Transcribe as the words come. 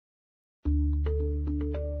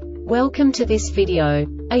Welcome to this video.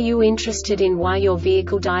 Are you interested in why your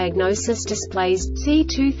vehicle diagnosis displays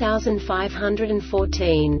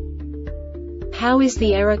C2514? How is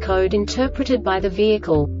the error code interpreted by the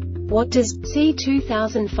vehicle? What does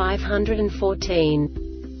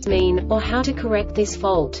C2514 mean, or how to correct this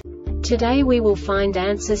fault? Today we will find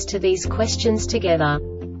answers to these questions together.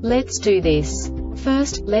 Let's do this.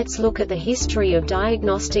 First, let's look at the history of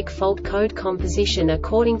diagnostic fault code composition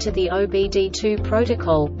according to the OBD2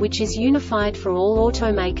 protocol, which is unified for all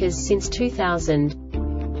automakers since 2000.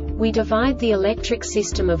 We divide the electric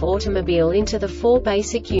system of automobile into the four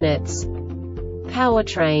basic units: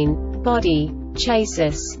 powertrain, body,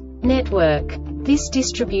 chassis, network. This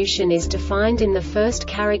distribution is defined in the first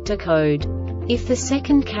character code. If the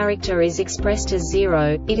second character is expressed as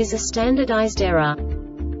 0, it is a standardized error.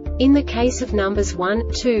 In the case of numbers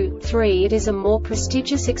 1, 2, 3, it is a more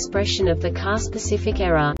prestigious expression of the car-specific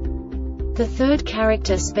error. The third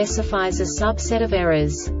character specifies a subset of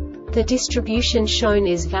errors. The distribution shown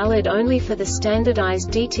is valid only for the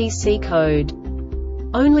standardized DTC code.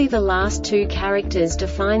 Only the last two characters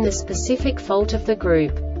define the specific fault of the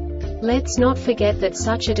group. Let's not forget that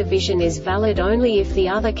such a division is valid only if the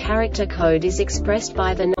other character code is expressed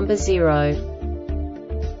by the number 0.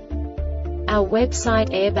 Our website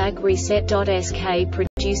airbagreset.sk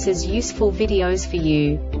produces useful videos for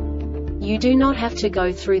you. You do not have to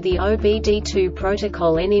go through the OBD2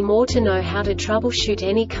 protocol anymore to know how to troubleshoot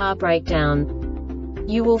any car breakdown.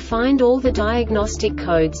 You will find all the diagnostic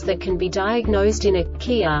codes that can be diagnosed in a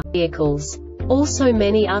Kia vehicles. Also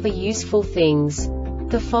many other useful things.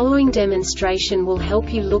 The following demonstration will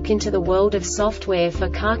help you look into the world of software for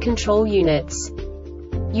car control units.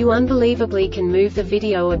 You unbelievably can move the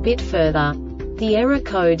video a bit further. The error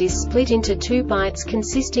code is split into 2 bytes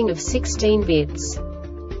consisting of 16 bits.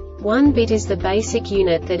 1 bit is the basic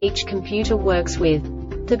unit that each computer works with.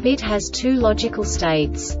 The bit has 2 logical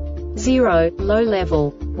states: 0, low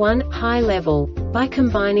level, 1, high level. By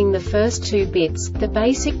combining the first 2 bits, the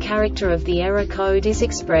basic character of the error code is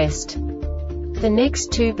expressed. The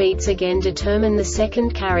next 2 beats again determine the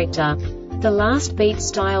second character. The last beat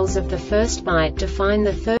styles of the first byte define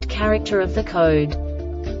the third character of the code.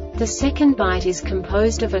 The second byte is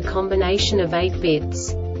composed of a combination of 8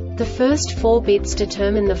 bits. The first 4 bits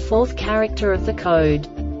determine the fourth character of the code.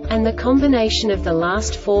 And the combination of the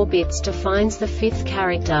last 4 bits defines the fifth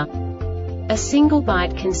character. A single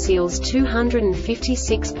byte conceals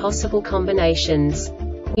 256 possible combinations.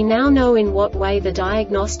 We now know in what way the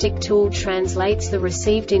diagnostic tool translates the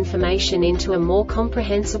received information into a more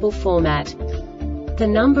comprehensible format. The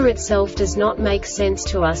number itself does not make sense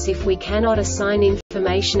to us if we cannot assign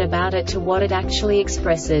information about it to what it actually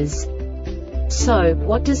expresses. So,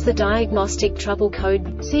 what does the Diagnostic Trouble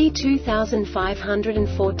Code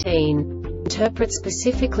C2514 interpret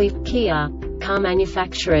specifically for Kia car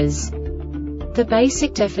manufacturers? The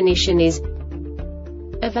basic definition is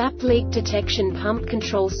EVAP leak detection pump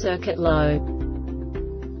control circuit low.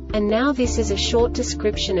 And now this is a short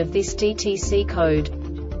description of this DTC code.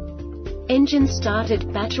 Engine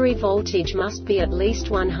started, battery voltage must be at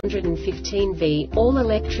least 115 V, all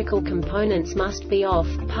electrical components must be off,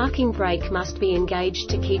 parking brake must be engaged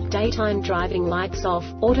to keep daytime driving lights off,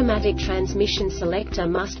 automatic transmission selector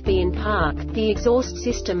must be in park, the exhaust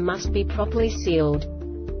system must be properly sealed.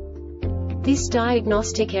 This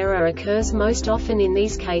diagnostic error occurs most often in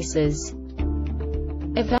these cases: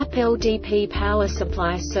 EVAP LDP power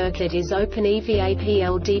supply circuit is open, EVAP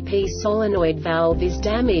LDP solenoid valve is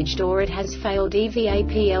damaged or it has failed,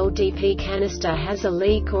 EVAP LDP canister has a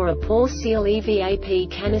leak or a poor seal, EVAP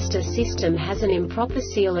canister system has an improper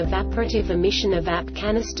seal, evaporative emission, EVAP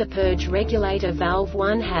canister purge regulator valve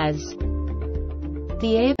 1 has.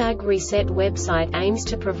 The Airbag Reset website aims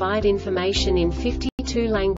to provide information in 52 languages.